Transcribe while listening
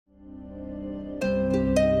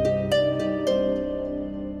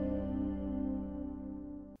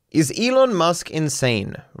Is Elon Musk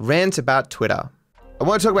insane? Rant about Twitter. I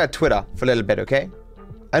want to talk about Twitter for a little bit, okay?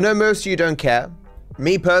 I know most of you don't care.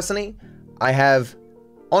 Me personally, I have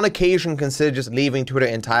on occasion considered just leaving Twitter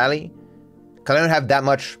entirely because I don't have that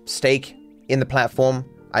much stake in the platform.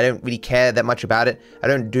 I don't really care that much about it. I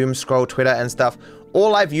don't doom scroll Twitter and stuff.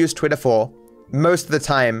 All I've used Twitter for most of the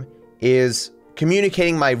time is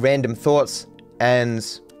communicating my random thoughts and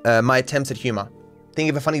my attempts at humor. Think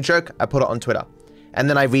of a funny joke, I put it on Twitter. And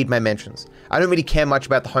then I read my mentions. I don't really care much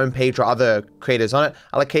about the homepage or other creators on it.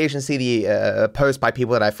 I'll occasionally see the posts by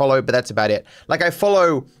people that I follow, but that's about it. Like, I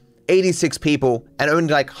follow 86 people and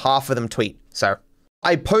only like half of them tweet. So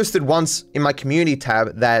I posted once in my community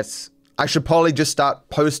tab that I should probably just start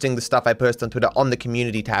posting the stuff I post on Twitter on the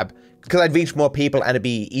community tab because I'd reach more people and it'd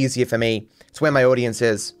be easier for me. It's where my audience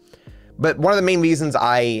is. But one of the main reasons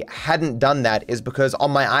I hadn't done that is because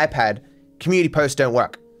on my iPad, community posts don't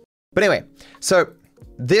work. But anyway, so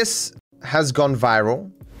this has gone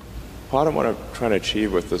viral. Part of what I'm trying to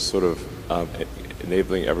achieve with this sort of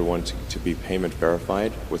enabling everyone to be payment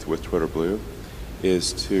verified with Twitter Blue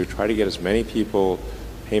is to try to get as many people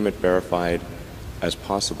payment verified as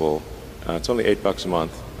possible. It's only $8 a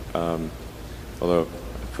month, although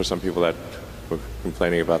for some people that were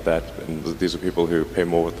complaining about that, and these are people who pay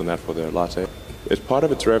more than that for their latte. It's part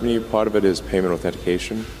of its revenue, part of it is payment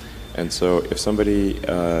authentication. And so if somebody,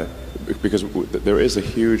 because there is a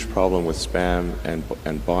huge problem with spam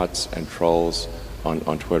and bots and trolls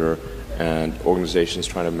on Twitter and organizations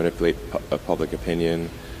trying to manipulate public opinion.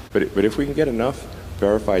 But if we can get enough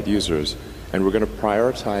verified users, and we're going to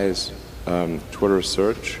prioritize Twitter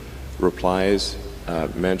search, replies,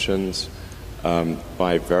 mentions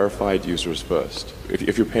by verified users first.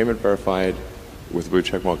 If you're payment verified with blue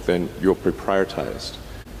checkmark, then you're prioritized.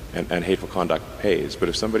 And hateful conduct pays. But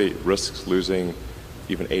if somebody risks losing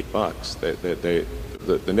even $8,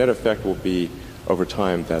 the net effect will be over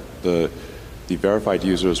time that the verified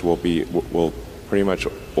users will pretty much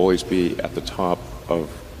always be at the top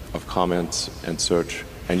of comments and search,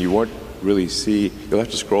 and you won't really see. You'll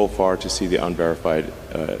have to scroll far to see the unverified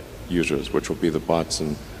users, which will be the bots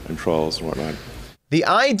and trolls and whatnot. The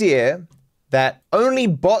idea that only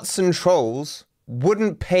bots and trolls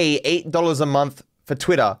wouldn't pay $8 a month for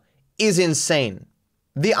Twitter is insane.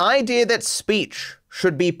 The idea that speech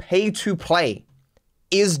should be pay to play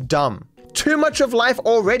is dumb. Too much of life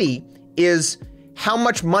already is how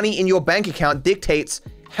much money in your bank account dictates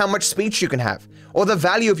how much speech you can have, or the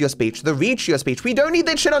value of your speech, the reach of your speech. We don't need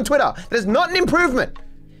that shit on Twitter. That is not an improvement.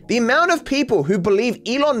 The amount of people who believe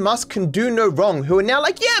Elon Musk can do no wrong, who are now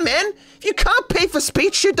like, yeah, man, if you can't pay for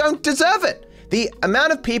speech, you don't deserve it. The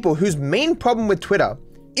amount of people whose main problem with Twitter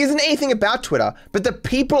isn't anything about Twitter, but the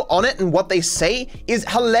people on it and what they say is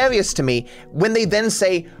hilarious to me when they then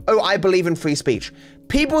say, oh, I believe in free speech.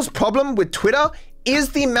 People's problem with Twitter is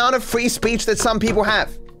the amount of free speech that some people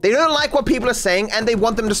have. They don't like what people are saying and they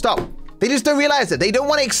want them to stop. They just don't realize it. They don't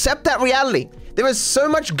want to accept that reality. There is so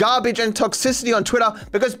much garbage and toxicity on Twitter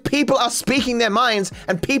because people are speaking their minds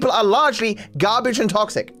and people are largely garbage and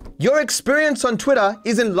toxic. Your experience on Twitter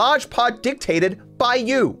is in large part dictated by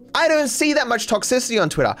you. I don't see that much toxicity on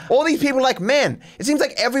Twitter. All these people are like, man, it seems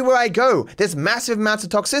like everywhere I go, there's massive amounts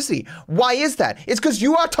of toxicity. Why is that? It's because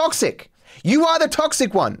you are toxic. You are the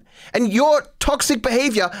toxic one. And your toxic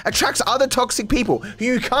behavior attracts other toxic people who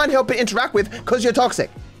you can't help but interact with because you're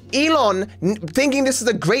toxic. Elon thinking this is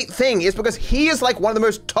a great thing is because he is like one of the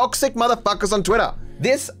most toxic motherfuckers on Twitter.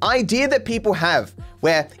 This idea that people have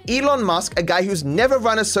where Elon Musk, a guy who's never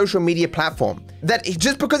run a social media platform, that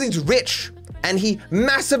just because he's rich and he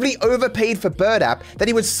massively overpaid for Bird app, that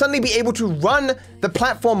he would suddenly be able to run the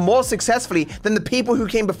platform more successfully than the people who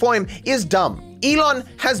came before him is dumb. Elon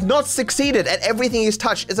has not succeeded at everything he's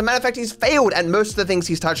touched. As a matter of fact, he's failed at most of the things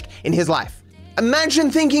he's touched in his life. Imagine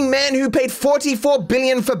thinking man who paid $44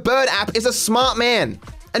 billion for Bird app is a smart man.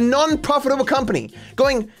 A non-profitable company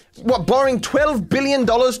going, borrowing $12 billion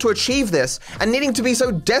to achieve this and needing to be so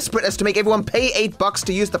desperate as to make everyone pay $8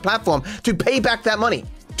 to use the platform to pay back that money.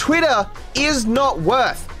 Twitter is not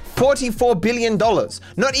worth $44 billion,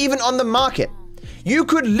 not even on the market. You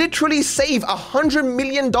could literally save $100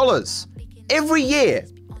 million every year,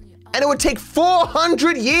 and it would take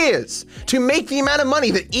 400 years to make the amount of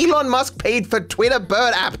money that Elon Musk paid for Twitter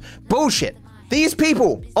Bird app. Bullshit. These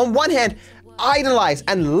people, on one hand, idolize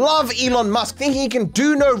and love Elon Musk, thinking he can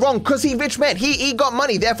do no wrong because he's rich man. He got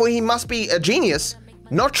money, therefore he must be a genius.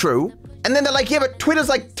 Not true. And then they're like, yeah, but Twitter's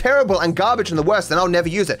like terrible and garbage and the worst, and I'll never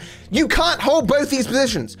use it. You can't hold both these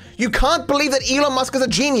positions. You can't believe that Elon Musk is a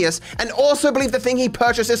genius and also believe the thing he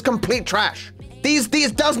purchased is complete trash. These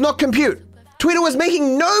does not compute. Twitter was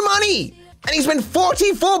making no money And he spent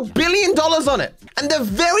 $44 billion on it. And the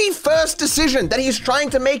very first decision that he's trying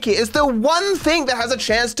to make here is the one thing that has a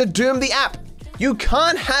chance to doom the app. You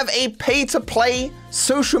can't have a pay-to-play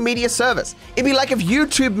social media service. It'd be like if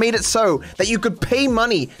YouTube made it so that you could pay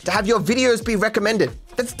money to have your videos be recommended.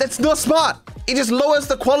 That's not smart. It just lowers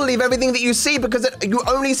the quality of everything that you see because you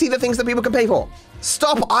only see the things that people can pay for.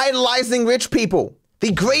 Stop idolizing rich people.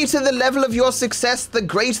 The greater the level of your success, the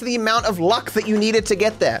greater the amount of luck that you needed to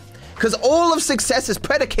get there. Because all of success is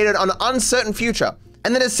predicated on an uncertain future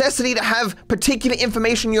and the necessity to have particular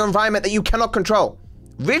information in your environment that you cannot control.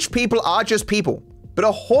 Rich people are just people, but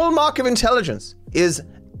a hallmark of intelligence is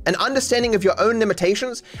an understanding of your own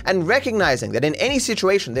limitations and recognizing that in any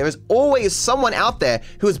situation, there is always someone out there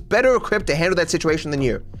who is better equipped to handle that situation than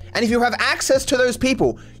you. And if you have access to those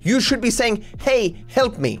people, you should be saying, hey,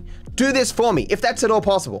 help me, do this for me, if that's at all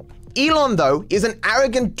possible. Elon, though, is an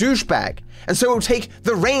arrogant douchebag, and so will take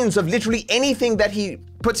the reins of literally anything that he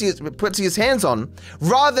puts his hands on,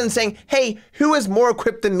 rather than saying, hey, who is more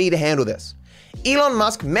equipped than me to handle this? Elon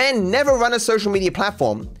Musk, man, never run a social media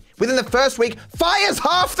platform. Within the first week, fires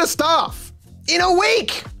half the staff in a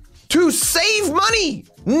week to save money.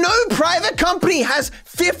 No private company has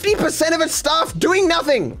 50% of its staff doing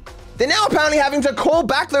nothing. They're now apparently having to call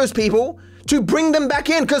back those people to bring them back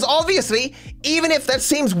in, because obviously, even if that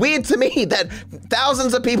seems weird to me that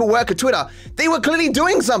thousands of people work at Twitter, they were clearly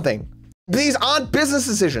doing something. These aren't business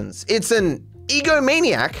decisions. It's an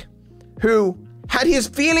egomaniac who had his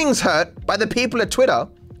feelings hurt by the people at Twitter.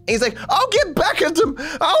 And he's like, I'll get back at them.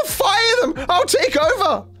 I'll fire them. I'll take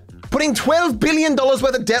over. Putting $12 billion worth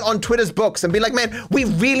of debt on Twitter's books and be like, man, we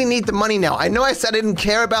really need the money now. I know I said I didn't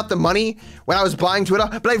care about the money when I was buying Twitter,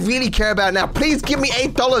 but I really care about it now. Please give me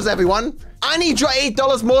 $8, everyone. I need your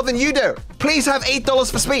 $8 more than you do. Please have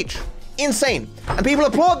 $8 for speech. Insane. And people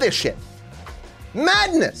applaud this shit.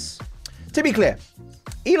 Madness. To be clear,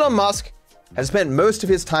 Elon Musk has spent most of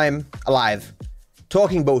his time alive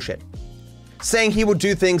talking bullshit, saying he will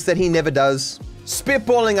do things that he never does,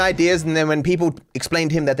 spitballing ideas, and then when people explain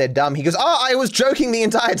to him that they're dumb, he goes, oh, I was joking the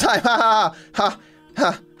entire time, ha ha ha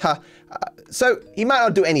ha ha. So he might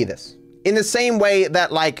not do any of this. In the same way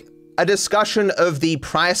that like a discussion of the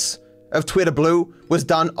price of Twitter Blue was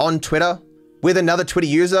done on Twitter with another Twitter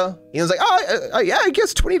user, he was like, yeah, I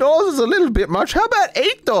guess $20 is a little bit much. How about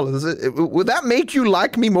 $8? Would that make you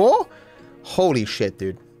like me more? Holy shit,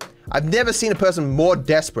 dude. I've never seen a person more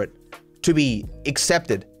desperate to be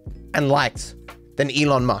accepted and liked than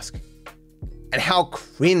Elon Musk. And how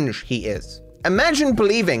cringe he is. Imagine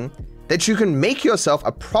believing that you can make yourself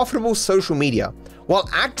a profitable social media while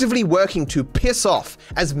actively working to piss off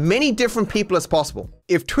as many different people as possible.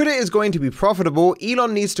 If Twitter is going to be profitable,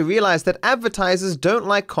 Elon needs to realize that advertisers don't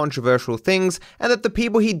like controversial things and that the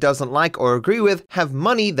people he doesn't like or agree with have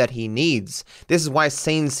money that he needs. This is why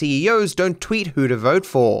sane CEOs don't tweet who to vote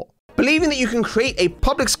for. Believing that you can create a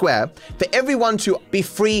public square for everyone to be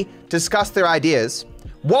free to discuss their ideas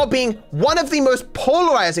while being one of the most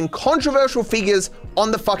polarizing, controversial figures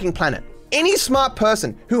on the fucking planet. Any smart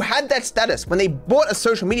person who had that status when they bought a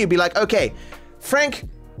social media would be like, okay, Frank,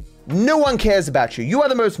 no one cares about you. You are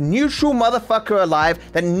the most neutral motherfucker alive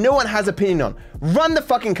that no one has opinion on. Run the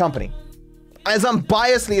fucking company as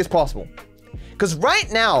unbiasedly as possible. Because right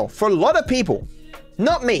now, for a lot of people,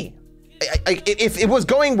 not me, if it was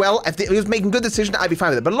going well, if it was making good decisions, I'd be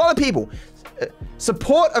fine with it. But a lot of people,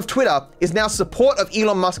 support of Twitter is now support of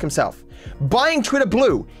Elon Musk himself. Buying Twitter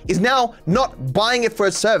Blue is now not buying it for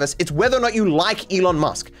a service, it's whether or not you like Elon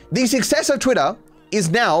Musk. The success of Twitter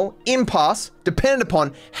is now, in part, dependent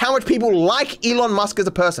upon how much people like Elon Musk as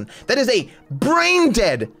a person. That is a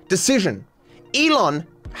brain-dead decision. Elon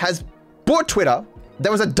has bought Twitter.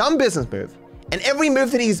 That was a dumb business move. And every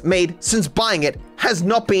move that he's made since buying it has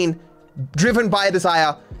not been driven by a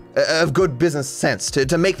desire of good business sense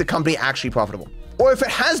to make the company actually profitable. Or if it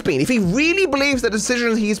has been, if he really believes the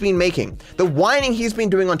decisions he's been making, the whining he's been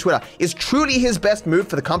doing on Twitter is truly his best move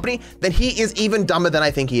for the company, then he is even dumber than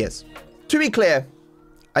I think he is. To be clear,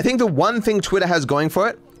 I think the one thing Twitter has going for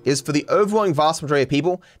it is for the overwhelming vast majority of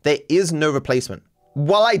people, there is no replacement.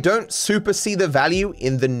 While I don't super see the value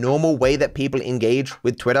in the normal way that people engage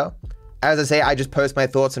with Twitter, as I say, I just post my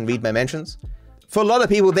thoughts and read my mentions. For a lot of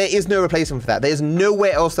people, there is no replacement for that. There's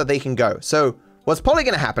nowhere else that they can go. So what's probably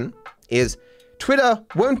going to happen is Twitter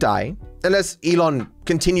won't die unless Elon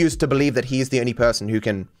continues to believe that he's the only person who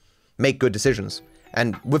can make good decisions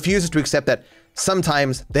and refuses to accept that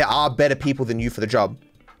sometimes there are better people than you for the job.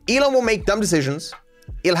 Elon will make dumb decisions.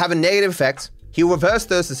 It'll have a negative effect. He'll reverse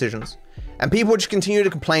those decisions and people will just continue to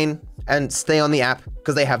complain and stay on the app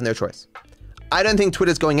because they have no choice. I don't think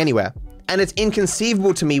Twitter's going anywhere. And it's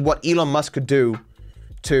inconceivable to me what Elon Musk could do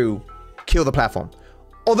to kill the platform.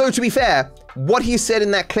 Although, to be fair, what he said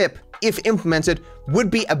in that clip, if implemented, would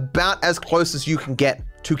be about as close as you can get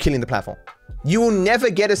to killing the platform. You will never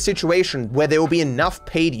get a situation where there will be enough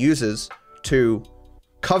paid users to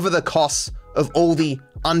cover the costs of all the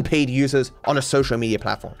unpaid users on a social media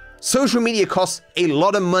platform. Social media costs a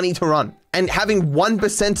lot of money to run, and having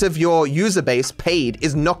 1% of your user base paid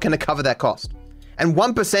is not going to cover that cost. And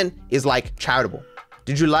 1% is like charitable.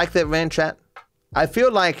 Did you like that rant, chat? I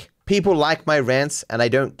feel like people like my rants and I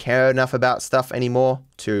don't care enough about stuff anymore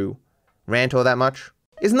to rant all that much.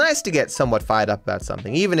 It's nice to get somewhat fired up about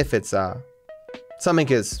something, even if it's something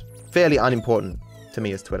is fairly unimportant to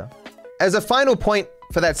me as Twitter. As a final point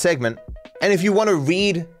for that segment, and if you want to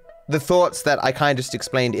read the thoughts that I kind of just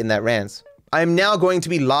explained in that rant, I am now going to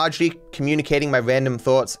be largely communicating my random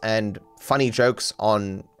thoughts and funny jokes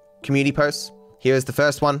on community posts. Here's the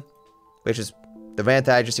first one, which is the rant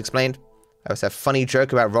that I just explained. I also have a funny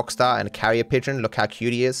joke about Rockstar and a carrier pigeon. Look how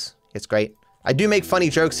cute he is. It's great. I do make funny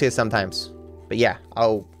jokes here sometimes. But yeah,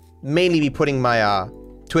 I'll mainly be putting my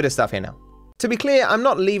Twitter stuff here now. To be clear, I'm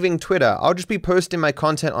not leaving Twitter. I'll just be posting my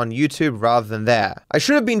content on YouTube rather than there. I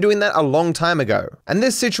should have been doing that a long time ago. And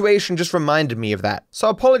this situation just reminded me of that. So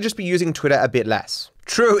I'll probably just be using Twitter a bit less.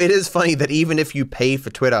 True, it is funny that even if you pay for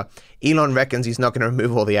Twitter, Elon reckons he's not going to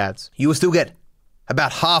remove all the ads. You will still get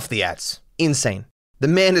about half the ads. Insane. The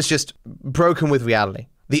man is just broken with reality.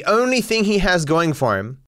 The only thing he has going for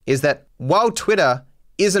him is that while Twitter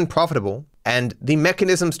isn't profitable and the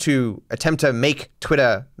mechanisms to attempt to make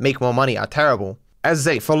Twitter make more money are terrible, as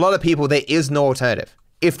I say, for a lot of people, there is no alternative.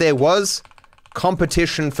 If there was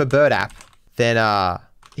competition for Bird app, then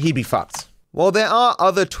he'd be fucked. While there are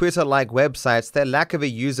other Twitter-like websites, their lack of a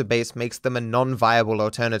user base makes them a non-viable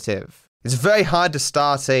alternative. It's very hard to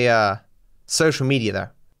start a social media though.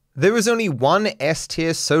 There is only one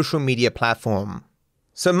S-tier social media platform.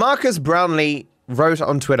 So Marcus Brownlee wrote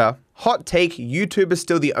on Twitter, hot take, YouTube is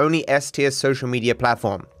still the only S-tier social media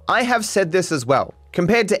platform. I have said this as well.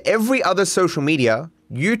 Compared to every other social media,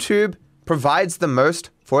 YouTube provides the most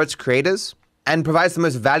for its creators and provides the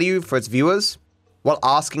most value for its viewers while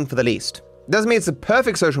asking for the least. Doesn't mean it's a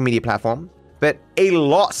perfect social media platform, but a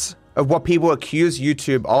lot of what people accuse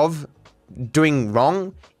YouTube of doing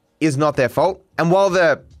wrong is not their fault. And while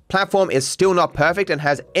the platform is still not perfect and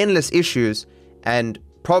has endless issues and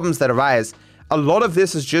problems that arise, a lot of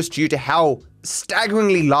this is just due to how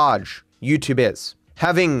staggeringly large YouTube is.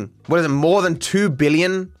 Having, more than 2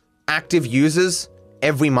 billion active users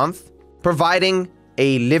every month, providing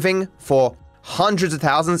a living for hundreds of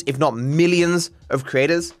thousands, if not millions of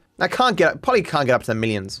creators. I probably can't get up to the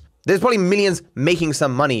millions. There's probably millions making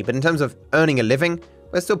some money, but in terms of earning a living,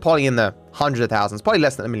 we're still probably in the hundreds of thousands, probably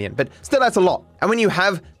less than 1 million, but still that's a lot. And when you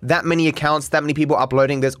have that many accounts, that many people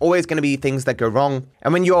uploading, there's always going to be things that go wrong.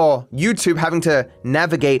 And when you're YouTube having to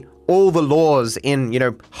navigate all the laws in,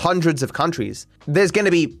 hundreds of countries, there's going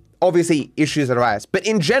to be obviously issues that arise. But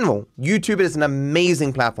in general, YouTube is an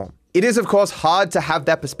amazing platform. It is, of course, hard to have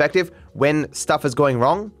that perspective when stuff is going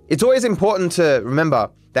wrong. It's always important to remember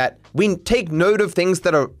that we take note of things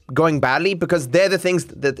that are going badly because they're the things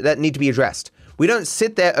that need to be addressed. We don't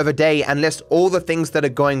sit there of a day and list all the things that are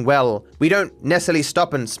going well. We don't necessarily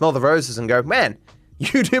stop and smell the roses and go, man,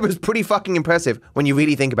 YouTube is pretty fucking impressive when you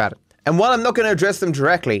really think about it. And while I'm not going to address them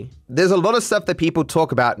directly, there's a lot of stuff that people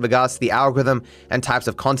talk about in regards to the algorithm and types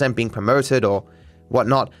of content being promoted or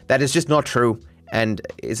whatnot that is just not true and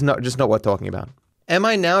it's not worth talking about. Am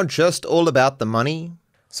I now just all about the money?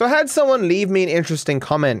 So I had someone leave me an interesting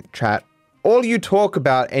comment, chat. All you talk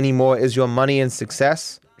about anymore is your money and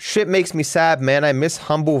success. Shit makes me sad, man. I miss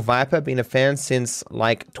Humble Viper, been a fan since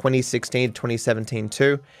like 2016 to 2017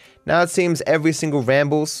 too. Now it seems every single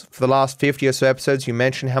Rambles for the last 50 or so episodes you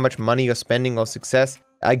mention how much money you're spending or success.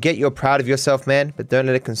 I get you're proud of yourself, man, but don't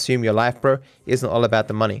let it consume your life, bro. It isn't all about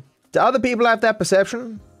the money. Do other people have that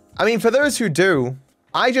perception? I mean, for those who do,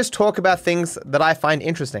 I just talk about things that I find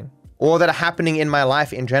interesting or that are happening in my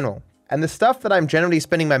life in general. And the stuff that I'm generally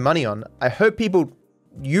spending my money on, I hope people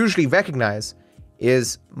usually recognize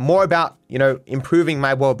is more about, improving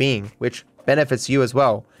my well-being, which benefits you as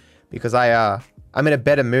well, because I'm in a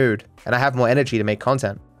better mood and I have more energy to make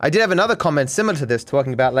content. I did have another comment similar to this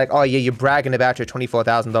talking about like, oh yeah, you're bragging about your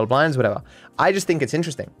 $24,000 blinds, whatever. I just think it's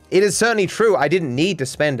interesting. It is certainly true. I didn't need to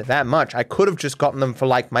spend that much. I could have just gotten them for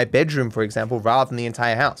like my bedroom, for example, rather than the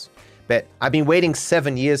entire house. But I've been waiting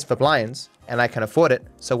 7 years for blinds and I can afford it.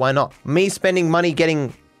 So why not? Me spending money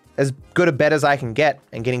getting as good a bed as I can get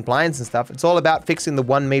and getting blinds and stuff, it's all about fixing the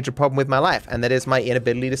one major problem with my life, and that is my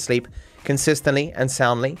inability to sleep consistently and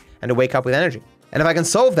soundly and to wake up with energy. And if I can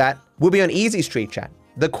solve that, we'll be on easy street, chat.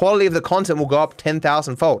 The quality of the content will go up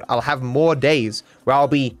 10,000 fold. I'll have more days where I'll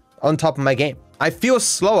be on top of my game. I feel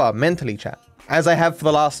slower mentally, chat, as I have for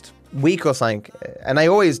the last week or something. And I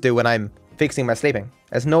always do when I'm fixing my sleeping.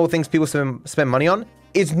 There's normal things people spend money on.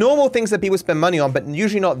 It's normal things that people spend money on, but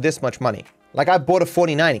usually not this much money. Like I bought a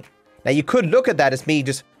 4090. Now you could look at that as me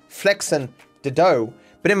just flexing the dough,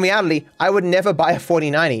 but in reality, I would never buy a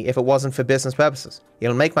 4090 if it wasn't for business purposes.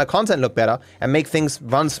 It'll make my content look better and make things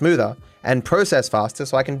run smoother and process faster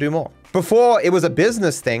so I can do more. Before it was a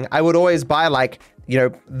business thing, I would always buy like, you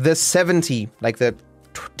know, the 70, like the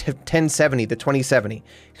 1070, the 2070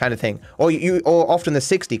 kind of thing. Or often the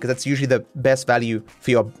 60, because that's usually the best value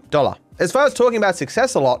for your dollar. As far as talking about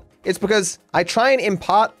success a lot, it's because I try and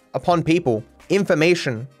impart upon people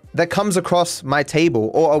information that comes across my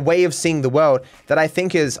table or a way of seeing the world that I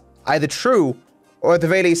think is either true or at the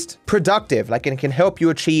very least productive, like it can help you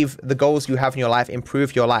achieve the goals you have in your life,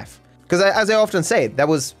 improve your life. Because as I often say, that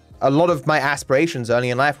was a lot of my aspirations early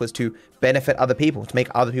in life, was to benefit other people, to make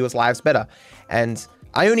other people's lives better. And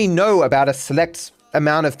I only know about a select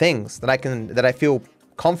amount of things that I feel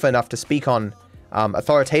confident enough to speak on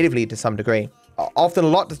authoritatively to some degree. Often a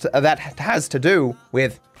lot of that has to do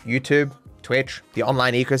with YouTube, Twitch, the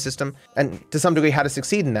online ecosystem, and to some degree how to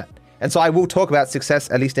succeed in that. And so I will talk about success,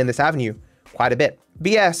 at least in this avenue, quite a bit.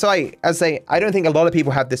 But yeah, so I don't think a lot of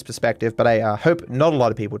people have this perspective, but I hope not a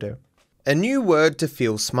lot of people do. A new word to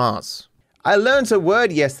feel smart. I learned a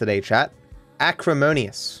word yesterday, chat.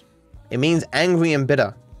 Acrimonious. It means angry and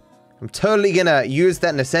bitter. I'm totally gonna use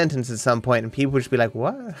that in a sentence at some point and people will just be like,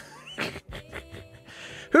 what?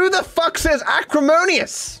 Who the fuck says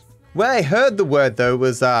acrimonious? Where I heard the word though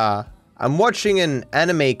was, I'm watching an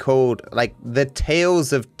anime called like The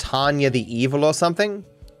Tales of Tanya the Evil or something.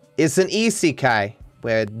 It's an isekai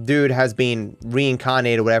where a dude has been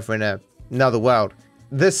reincarnated or whatever in another world.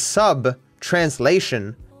 The sub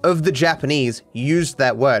translation of the Japanese used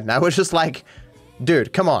that word. And I was just like,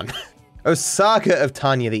 dude, come on. Osaka of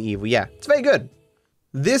Tanya the Evil. Yeah, it's very good.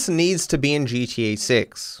 This needs to be in GTA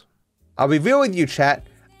 6. I'll be real with you, chat.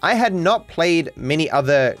 I had not played many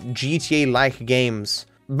other GTA-like games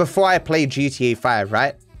before I played GTA 5,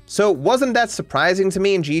 right? So wasn't that surprising to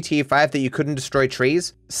me in GTA 5 that you couldn't destroy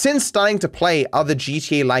trees? Since starting to play other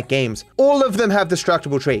GTA-like games, all of them have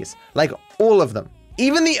destructible trees. Like, all of them.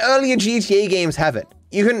 Even the earlier GTA games have it.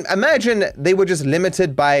 You can imagine they were just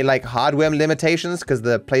limited by like hardware limitations because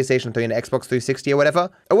the PlayStation 3 and Xbox 360 or whatever.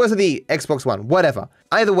 Or was it the Xbox One? Whatever.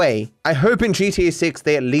 Either way, I hope in GTA 6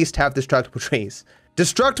 they at least have destructible trees.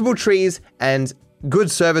 Destructible trees and good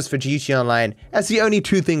service for GTA Online as the only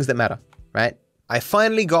two things that matter, right? I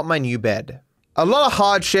finally got my new bed. A lot of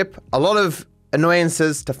hardship, a lot of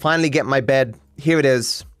annoyances to finally get my bed. Here it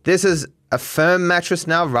is. This is a firm mattress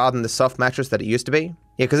now rather than the soft mattress that it used to be.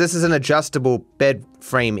 Yeah, because this is an adjustable bed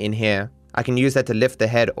frame in here. I can use that to lift the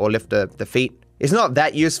head or lift the feet. It's not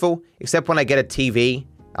that useful, except when I get a TV,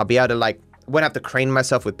 I'll be able to like, when I have to crane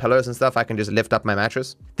myself with pillows and stuff, I can just lift up my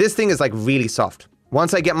mattress. This thing is like really soft.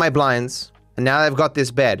 Once I get my blinds, and now that I've got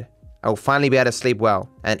this bed, I will finally be able to sleep well.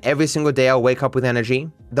 And every single day I'll wake up with energy.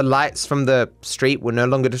 The lights from the street will no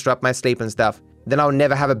longer disrupt my sleep and stuff. Then I'll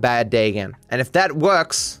never have a bad day again. And if that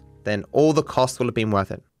works, then all the cost will have been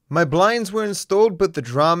worth it. My blinds were installed, but the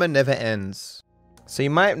drama never ends. So you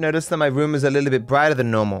might notice that my room is a little bit brighter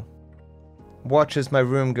than normal. Watch as my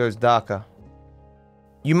room goes darker.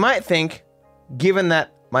 You might think, given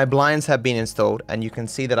that my blinds have been installed, and you can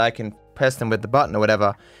see that I can press them with the button or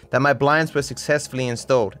whatever, that my blinds were successfully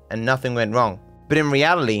installed and nothing went wrong. But in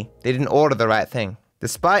reality, they didn't order the right thing.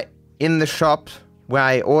 Despite in the shop where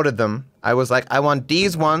I ordered them, I was like, I want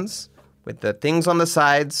these ones with the things on the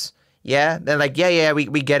sides. Yeah, they're like, yeah, we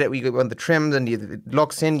get it. We want the trims and it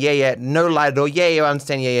locks in. Yeah, no light at all. Yeah, I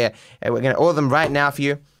understand. Yeah. And we're going to order them right now for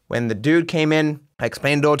you. When the dude came in, I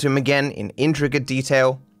explained it all to him again in intricate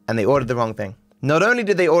detail, and they ordered the wrong thing. Not only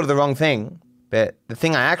did they order the wrong thing, but the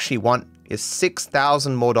thing I actually want is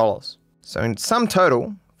 $6,000 more. So in sum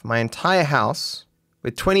total, for my entire house,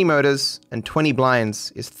 with 20 motors and 20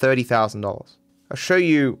 blinds, is $30,000. I'll show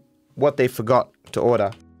you what they forgot to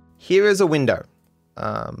order. Here is a window.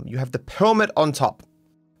 You have the pelmet on top.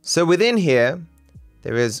 So within here,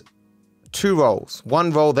 there is two rolls.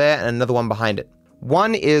 One roll there and another one behind it.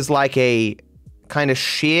 One is like a kind of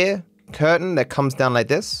sheer curtain that comes down like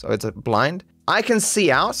this, or it's a blind. I can see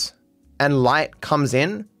out and light comes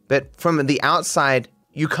in, but from the outside,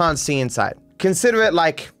 you can't see inside. Consider it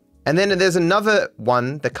like, and then there's another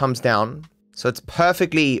one that comes down, so it's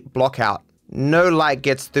perfectly block out. No light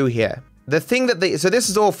gets through here. The thing that so this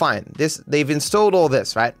is all fine. They've installed all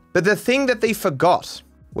this, right? But the thing that they forgot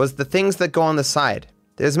was the things that go on the side.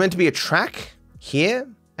 There's meant to be a track here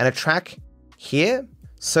and a track here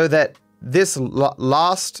so that this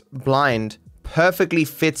last blind perfectly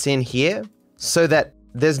fits in here so that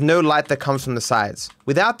there's no light that comes from the sides.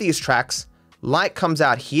 Without these tracks, light comes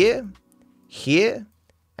out here, here,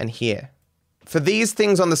 and here. For these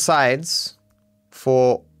things on the sides,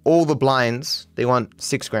 for all the blinds, they want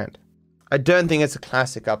 $6 grand. I don't think it's a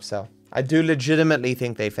classic upsell. I do legitimately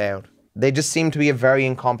think they failed. They just seem to be a very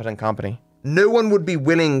incompetent company. No one would be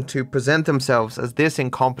willing to present themselves as this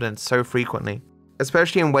incompetent so frequently,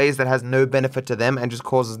 especially in ways that has no benefit to them and just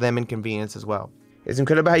causes them inconvenience as well. It's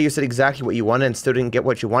incredible how you said exactly what you wanted and still didn't get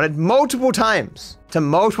what you wanted multiple times to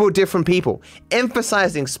multiple different people,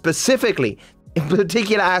 emphasizing specifically in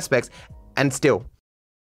particular aspects, and still.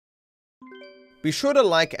 Be sure to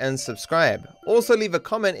like and subscribe. Also leave a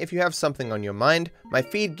comment if you have something on your mind. My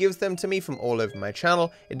feed gives them to me from all over my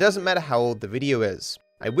channel. It doesn't matter how old the video is.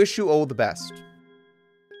 I wish you all the best.